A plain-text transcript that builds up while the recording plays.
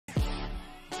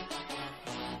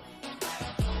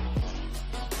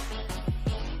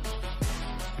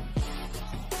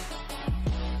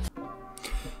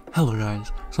Hello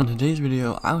guys, so in today's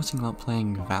video I was thinking about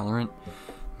playing Valorant,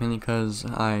 mainly because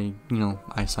I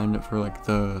signed up for like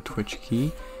the Twitch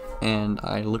key, and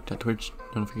I looked at Twitch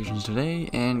notifications today,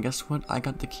 and guess what, I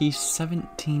got the key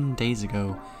 17 days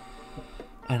ago,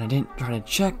 and I didn't try to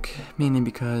check, mainly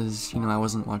because, I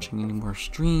wasn't watching any more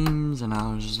streams, and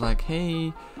I was just like,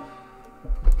 hey,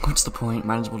 what's the point,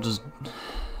 might as well just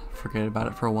forget about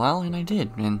it for a while, and I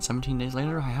did, and 17 days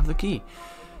later I have the key.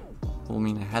 Well, I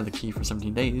mean, I had the key for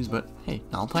 17 days, but hey,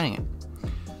 now I'm playing it.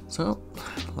 So,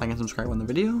 like and subscribe on the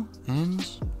video, and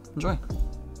enjoy.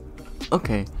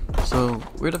 Okay, so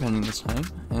we're defending this time,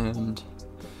 and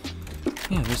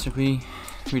yeah, basically,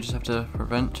 we just have to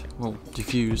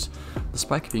defuse the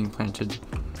spike being planted.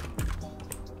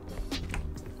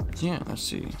 So yeah, let's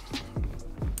see.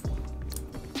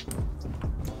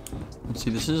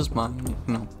 This is my,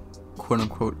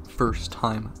 quote-unquote first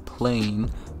time playing,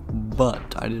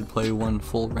 but I did play one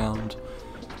full round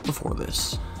before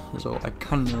this, so I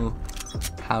kind of know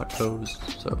how it goes,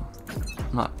 so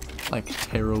I'm not like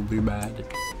terribly bad.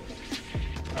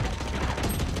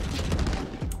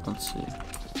 Let's see.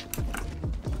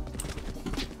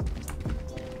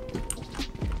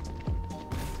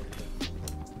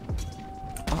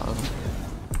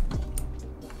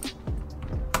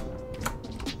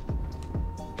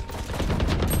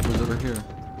 Who's over here?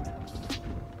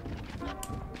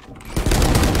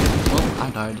 I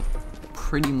died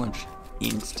pretty much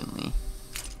instantly.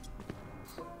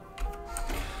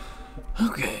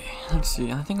 Okay, let's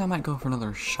see. I think I might go for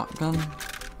another shotgun.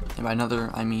 And by another,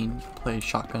 I mean play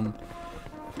shotgun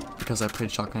because I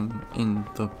played shotgun in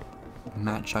the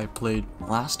match I played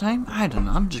last time. I don't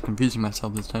know. I'm just confusing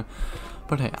myself this time.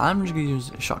 But hey, I'm just gonna use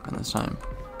a shotgun this time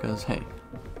because hey,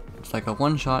 it's like a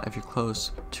one shot if you're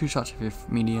close, two shots if you're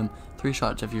medium, three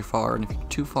shots if you're far, and if you're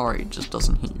too far, it just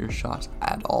doesn't hit your shots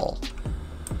at all.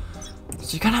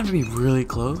 So you kind of have to be really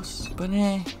close, but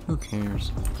who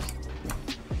cares?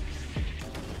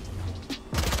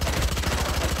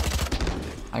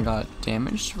 I got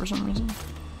damaged for some reason.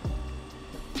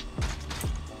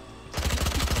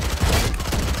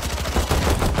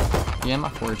 Yeah, I'm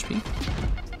at 4 HP.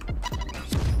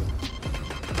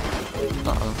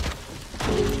 Uh-oh.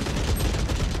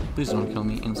 Please don't kill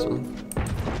me instantly.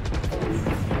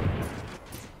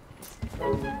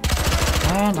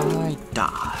 And I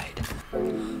died.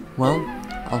 Well,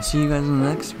 I'll see you guys in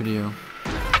the next video.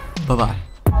 Bye-bye.